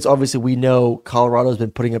 because obviously we know Colorado's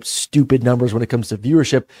been putting up stupid numbers when it comes to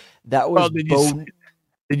viewership. That was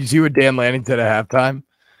did you see what Dan Lanning said at halftime?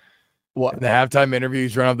 What? In the halftime interview,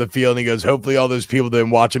 he's running off the field and he goes, hopefully all those people that have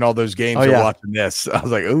been watching all those games are watching this. I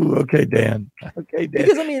was like, ooh, okay, Dan. Okay, Dan.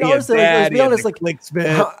 Because, I mean, honestly, let's be honest, like,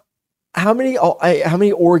 how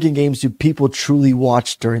many Oregon games do people truly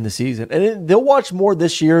watch during the season? And they'll watch more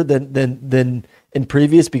this year than in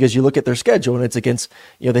previous, because you look at their schedule and it's against,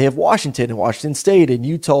 you know, they have Washington and Washington State and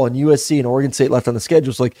Utah and USC and Oregon State left on the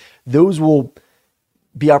schedule. So, like, those will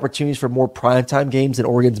be opportunities for more primetime games than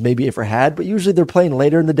Oregon's maybe ever had, but usually they're playing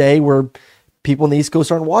later in the day where people in the East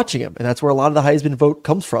Coast aren't watching them, and that's where a lot of the Heisman vote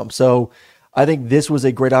comes from. So I think this was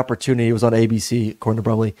a great opportunity. It was on ABC, according to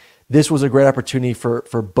Brumley. This was a great opportunity for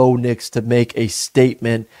Bo Nix to make a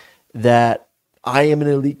statement that I am an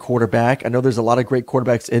elite quarterback. I know there's a lot of great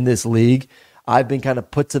quarterbacks in this league. I've been kind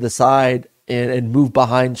of put to the side and moved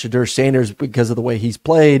behind Shedeur Sanders because of the way he's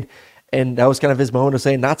played. And that was kind of his moment of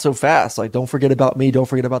saying, not so fast. Like, don't forget about me. Don't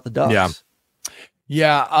forget about the Ducks.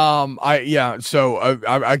 Yeah. So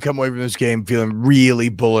I come away from this game feeling really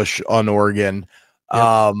bullish on Oregon.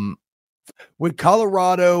 Yep. With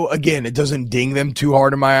Colorado, again, it doesn't ding them too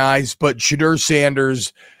hard in my eyes, but Shedeur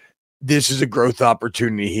Sanders, this is a growth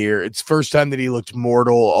opportunity here. It's the first time that he looked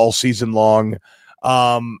mortal all season long.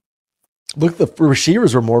 Look, the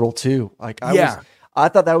receivers were mortal too. Like, I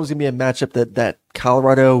thought that was going to be a matchup that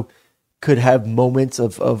Colorado could have moments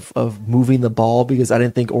of moving the ball, because I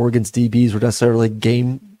didn't think Oregon's DBs were necessarily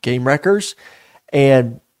game wreckers,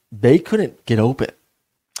 and they couldn't get open.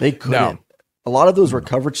 They couldn't. No. A lot of those were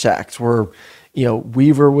coverage sacks where, you know,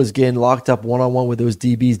 Weaver was getting locked up one-on-one with those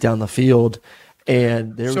DBs down the field.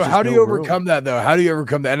 And there was so how do you overcome that, though? How do you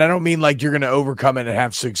overcome that? And I don't mean like you're going to overcome it and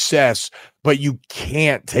have success, but you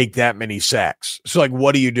can't take that many sacks. So, like,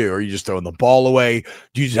 what do you do? Are you just throwing the ball away?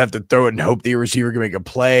 Do you just have to throw it and hope the receiver can make a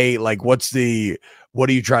play? Like, what do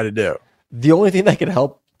you try to do? The only thing that can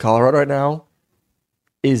help Colorado right now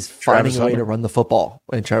is finding a way to run the football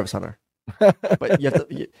in Travis Hunter. But you have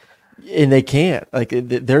to, and they can't. Like,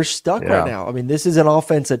 they're stuck right now. I mean, this is an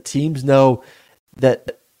offense that teams know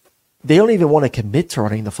that they don't even want to commit to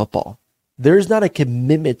running the football. There's not a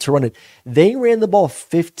commitment to run it. They ran the ball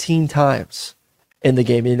 15 times in the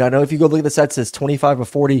game. And I know if you go look at the stats, it's 25 of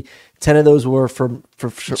 40. 10 of those were from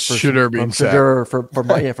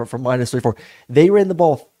minus 34. They ran the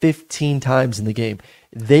ball 15 times in the game.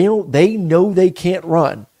 They know they can't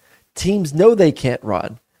run. Teams know they can't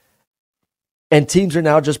run. And teams are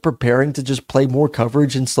now just preparing to just play more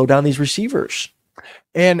coverage and slow down these receivers.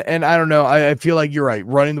 And I don't know. I feel like you're right.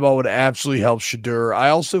 Running the ball would absolutely help Shedeur. I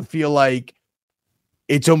also feel like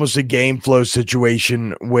it's almost a game flow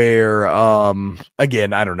situation where,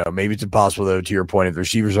 again, I don't know, maybe it's impossible though, to your point, if the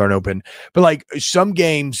receivers aren't open, but like some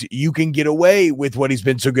games you can get away with what he's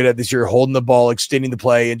been so good at this year, holding the ball, extending the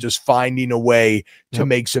play, and just finding a way to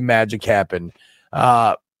make some magic happen.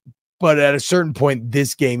 But at a certain point,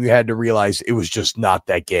 this game, you had to realize it was just not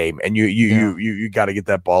that game. And you got to get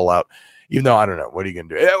that ball out, even though I don't know, what are you going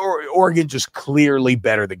to do? Oregon just clearly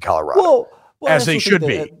better than Colorado. Well, as they should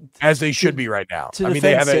be, right now. I mean,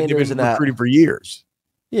 they they've been recruiting for years.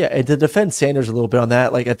 Yeah, and to defend Sanders a little bit on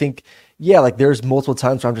that, like I think, like there's multiple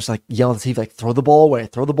times where I'm just like yelling at the TV, like throw the ball away,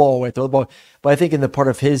 throw the ball away, throw the ball. But I think in the part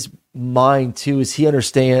of his mind too is he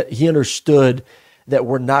understood that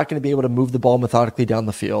we're not going to be able to move the ball methodically down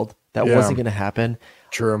the field. That wasn't going to happen.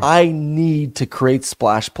 True. I need to create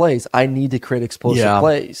splash plays. I need to create explosive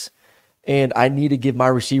plays, and I need to give my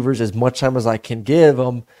receivers as much time as I can give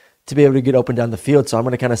them to be able to get open down the field. So I'm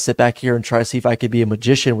going to kind of sit back here and try to see if I could be a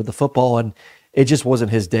magician with the football. And it just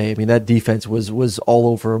wasn't his day. I mean, that defense was all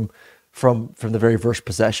over him from the very first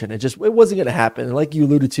possession. It wasn't going to happen. And like you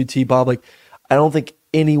alluded to, T-Bob, like I don't think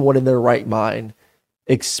anyone in their right mind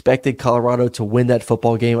expected Colorado to win that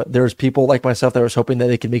football game. There's people like myself that was hoping that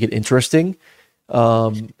they could make it interesting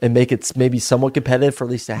and make it maybe somewhat competitive for at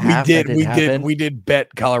least a half. We did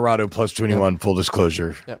bet Colorado plus 21, full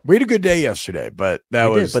disclosure. Yep. We had a good day yesterday, but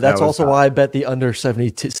that's also why I bet the under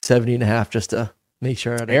 70 and a half just to make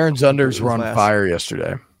sure. Aaron's unders were on fire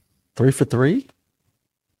yesterday. 3 for 3?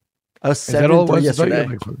 I was 7-3 yesterday.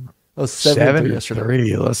 I was 7-3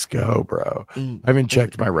 yesterday. Let's go, bro. I haven't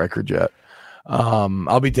checked my record yet.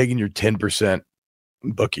 I'll be taking your 10%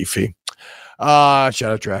 bookie fee. Shout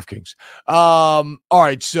out DraftKings. All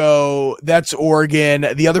right, so that's Oregon.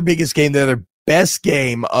 The other biggest game, the other best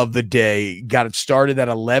game of the day, got it started at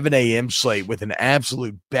 11 a.m. slate with an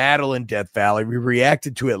absolute battle in Death Valley. We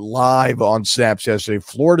reacted to it live on Snaps yesterday.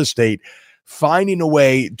 Florida State finding a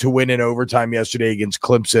way to win in overtime yesterday against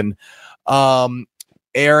Clemson.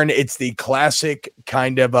 Aaron, it's the classic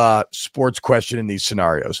kind of sports question in these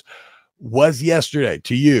scenarios. Was yesterday,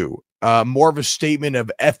 to you, more of a statement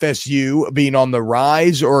of FSU being on the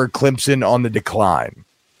rise or Clemson on the decline?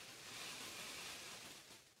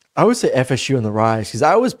 I would say FSU on the rise because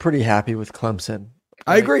I was pretty happy with Clemson.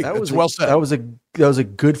 I agree. That's well said. That was a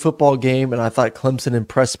good football game, and I thought Clemson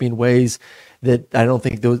impressed me in ways that I don't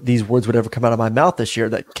think these words would ever come out of my mouth this year.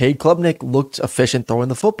 That Cade Klubnik looked efficient throwing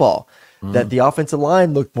the football, that the offensive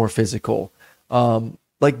line looked more physical.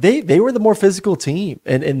 Like they were the more physical team,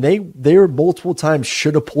 and they were multiple times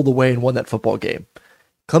should have pulled away and won that football game.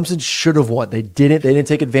 Clemson should have won. They didn't. They didn't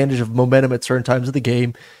take advantage of momentum at certain times of the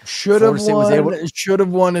game. Should have won. Should have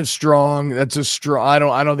won is strong. That's a strong.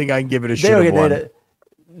 I don't think I can give it a should have won.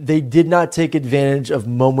 They did not take advantage of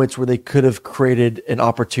moments where they could have created an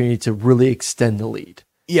opportunity to really extend the lead.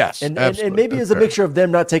 Yes, and maybe it's a mixture of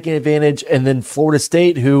them not taking advantage, and then Florida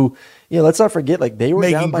State, who let's not forget, like they were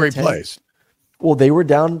making down by great 10. Plays. Well, they were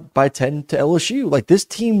down by 10 to LSU. Like this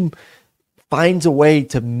team finds a way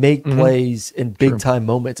to make plays in big time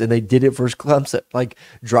moments, and they did it versus Clemson. Like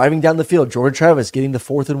driving down the field, Jordan Travis getting the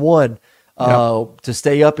 4th and 1 to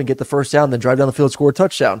stay up and get the first down, then drive down the field, score a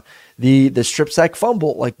touchdown. The strip sack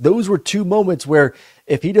fumble, like those were two moments where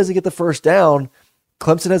if he doesn't get the first down,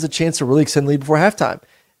 Clemson has a chance to really extend the lead before halftime.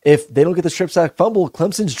 If they don't get the strip sack fumble,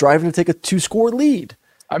 Clemson's driving to take a 2-score lead.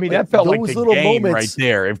 I mean, that felt like the game right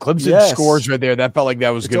there. If Clemson scores right there, that felt like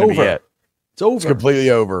that was going to be it. It's over. It's completely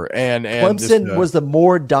over. And Clemson was the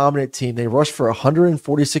more dominant team. They rushed for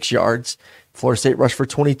 146 yards. Florida State rushed for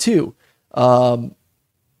 22.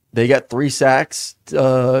 They got 3 sacks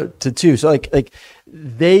to 2. So like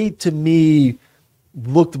they, to me,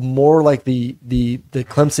 looked more like the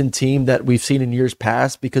Clemson team that we've seen in years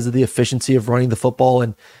past because of the efficiency of running the football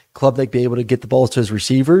and Klubnik be able to get the balls to his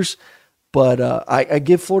receivers. But I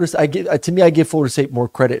give Florida State more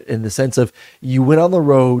credit in the sense of you went on the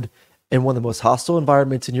road in one of the most hostile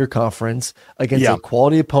environments in your conference against a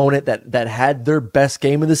quality opponent that had their best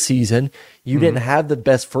game of the season. You didn't have the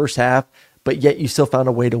best first half, but yet you still found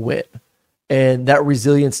a way to win. And that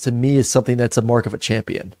resilience to me is something that's a mark of a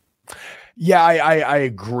champion. Yeah, I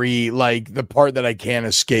agree. Like the part that I can't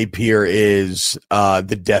escape here is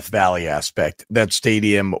the Death Valley aspect. That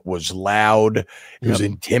stadium was loud. It was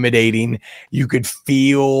intimidating. You could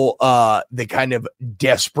feel the kind of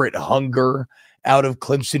desperate hunger out of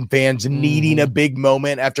Clemson fans needing a big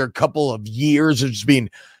moment after a couple of years of just being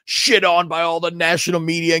shit on by all the national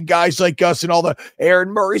media and guys like us and all the Aaron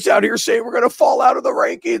Murray's out here saying we're going to fall out of the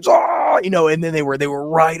rankings. And then they were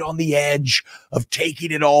right on the edge of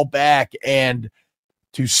taking it all back, and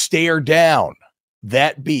to stare down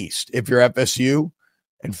that beast, if you're FSU,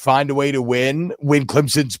 and find a way to win when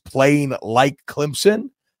Clemson's playing like Clemson,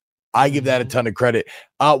 I give that a ton of credit.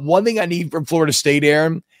 One thing I need from Florida State,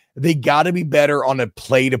 Aaron, they got to be better on a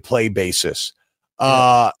play-to-play basis.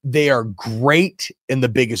 They are great in the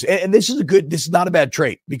biggest, and this is not a bad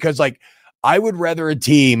trait, because like I would rather a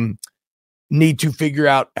team need to figure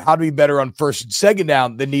out how to be better on first and second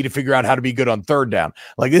down than need to figure out how to be good on third down.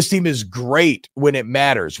 Like this team is great when it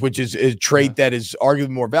matters, which is a trait that is arguably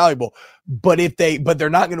more valuable. But they're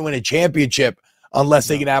not going to win a championship unless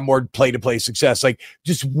they can have more play-to-play success. Like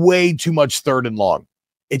just way too much third and long.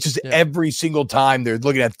 It's just every single time they're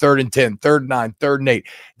looking at 3rd and 10, 3rd and 9, 3rd and 8.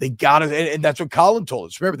 They got to, and that's what Colin told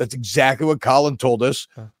us. Remember, that's exactly what Colin told us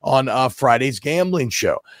on Friday's gambling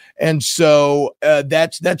show. And so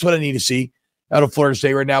that's what I need to see out of Florida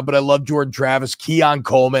State right now. But I love Jordan Travis, Keon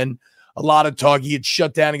Coleman. A lot of talk. He gets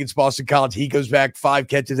shut down against Boston College. He goes back 5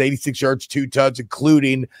 catches, 86 yards, 2 touchdowns,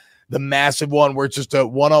 including the massive one where it's just a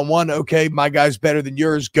one-on-one. Okay, my guy's better than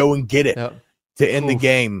yours. Go and get it to end the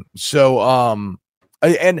game. So,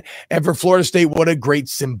 and for Florida State, what a great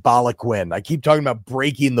symbolic win. I keep talking about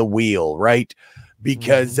breaking the wheel, right?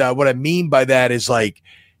 Because what I mean by that is like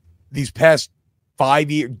these past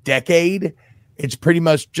 5-year decade, it's pretty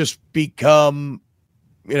much just become,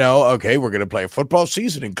 okay, we're going to play a football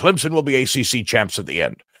season and Clemson will be ACC champs at the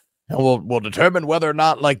end. And we'll determine whether or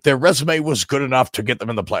not like their resume was good enough to get them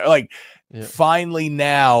in the play. Like finally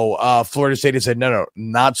now, Florida State has said, no,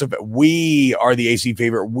 not so bad. We are the AC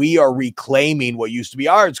favorite. We are reclaiming what used to be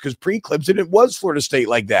ours, because pre-Clemson, it was Florida State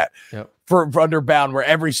like that for Underbound, where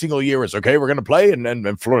every single year was, okay, we're going to play,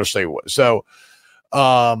 and Florida State was. So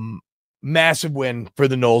massive win for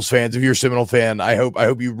the Noles fans. If you're a Seminole fan, I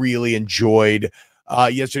hope you really enjoyed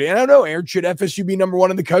yesterday. And I don't know, Aaron, should FSU be number 1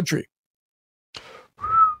 in the country?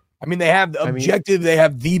 I mean, they have they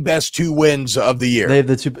have the best 2 wins of the year. They have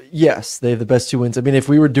they have the best 2 wins. I mean, if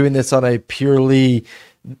we were doing this on a purely,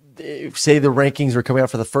 say the rankings are coming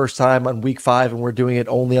out for the first time on week 5 and we're doing it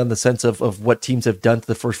only on the sense of what teams have done to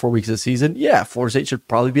the first 4 weeks of the season, Florida State should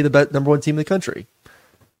probably be the number 1 team in the country.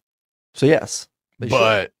 So yes.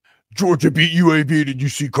 But Georgia beat UAB. Did you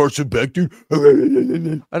see Carson Beck, dude? I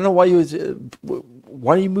don't know why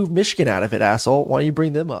you move Michigan out of it, asshole. Why don't you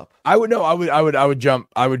bring them up? I would jump.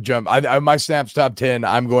 My snaps top 10.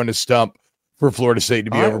 I'm going to stump for Florida State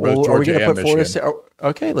to be over both Georgia and Michigan.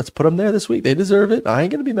 Okay, let's put them there this week. They deserve it. I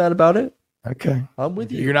ain't going to be mad about it. Okay, I'm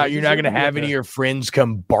with you. You're not going to have any of your friends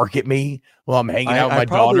come bark at me while I'm hanging out with my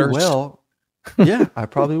daughters. Will. Yeah, I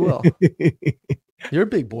probably will. You're a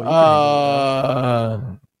big boy.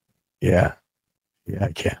 Yeah,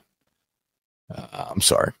 I can. I'm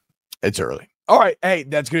sorry. It's early. All right. Hey,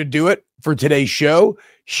 that's going to do it for today's show.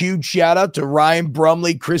 Huge shout out to Ryan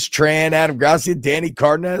Brumley, Chris Tran, Adam Gracia, Danny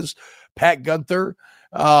Cardenas, Pat Gunther,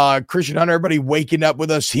 Christian Hunter, everybody waking up with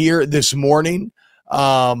us here this morning.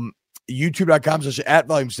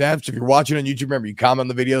 YouTube.com/@VolumeSnaps. If you're watching on YouTube, remember you comment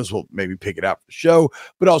on the videos. We'll maybe pick it out for the show.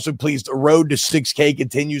 But also, please, the road to 6K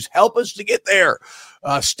continues. Help us to get there.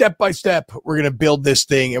 Step by step, we're going to build this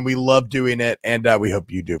thing, and we love doing it, and we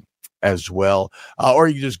hope you do as well. Or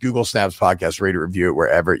you can just Google Snaps Podcast, rate or review it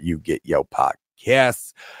wherever you get your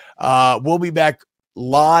podcasts. We'll be back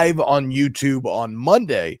live on YouTube on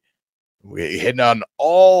Monday. We're hitting on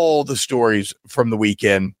all the stories from the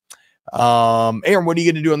weekend. Aaron, what are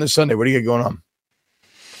you going to do on this Sunday? What do you got going on?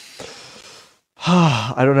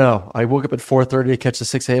 I don't know. I woke up at 4:30 to catch the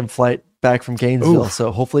 6 a.m. flight back from Gainesville.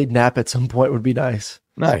 So hopefully nap at some point would be nice.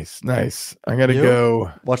 Nice. I got to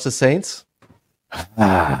go watch the Saints. Who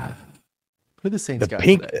are the Saints got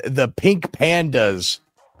today? The Pink Pandas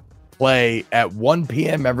play at 1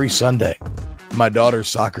 p.m. every Sunday. My daughter's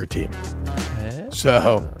soccer team.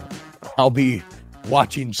 So I'll be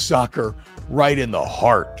watching soccer right in the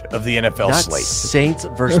heart of the NFL slate. Saints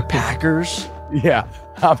versus Packers. Yeah,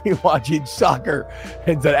 I'll be watching soccer.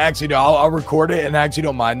 And then actually, no, I'll record it, and I actually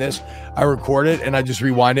don't mind this. I record it, and I just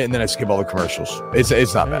rewind it, and then I skip all the commercials.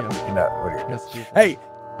 It's not bad. Hey,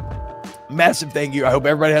 massive thank you. I hope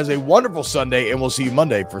everybody has a wonderful Sunday, and we'll see you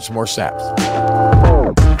Monday for some more snaps.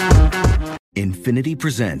 Infinity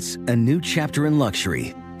presents a new chapter in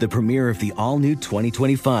luxury, the premiere of the all-new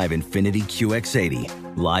 2025 Infinity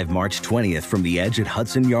QX80, live March 20th from the Edge at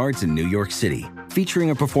Hudson Yards in New York City, featuring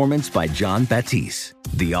a performance by John Batiste.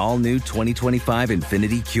 The all-new 2025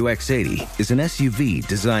 Infinity QX80 is an SUV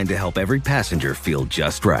designed to help every passenger feel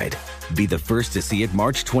just right. Be the first to see it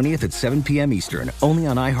March 20th at 7 p.m. Eastern, only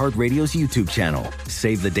on iHeartRadio's YouTube channel.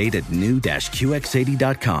 Save the date at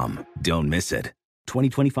new-QX80.com. Don't miss it.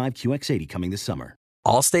 2025 QX80 coming this summer.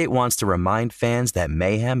 Allstate wants to remind fans that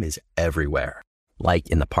mayhem is everywhere. Like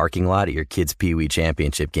in the parking lot at your kid's Pee Wee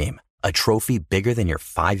Championship game. A trophy bigger than your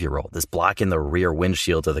 5-year-old is blocking the rear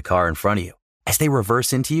windshield of the car in front of you. As they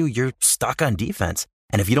reverse into you, you're stuck on defense.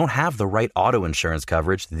 And if you don't have the right auto insurance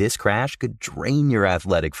coverage, this crash could drain your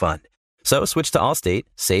athletic fund. So switch to Allstate,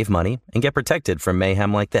 save money, and get protected from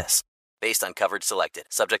mayhem like this. Based on coverage selected,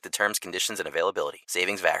 subject to terms, conditions, and availability.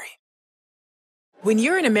 Savings vary. When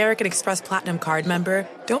you're an American Express Platinum card member,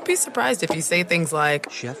 don't be surprised if you say things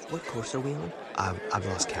like, Chef, what course are we on? I've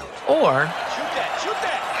lost count. Or, Shoot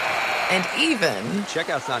that! And even,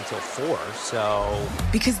 checkout's not until 4, so...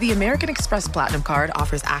 Because the American Express Platinum Card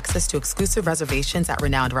offers access to exclusive reservations at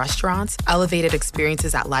renowned restaurants, elevated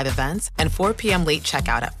experiences at live events, and 4 p.m. late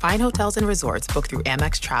checkout at fine hotels and resorts booked through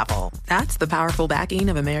Amex Travel. That's the powerful backing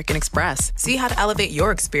of American Express. See how to elevate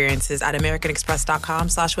your experiences at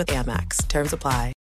americanexpress.com/withAmex. Terms apply.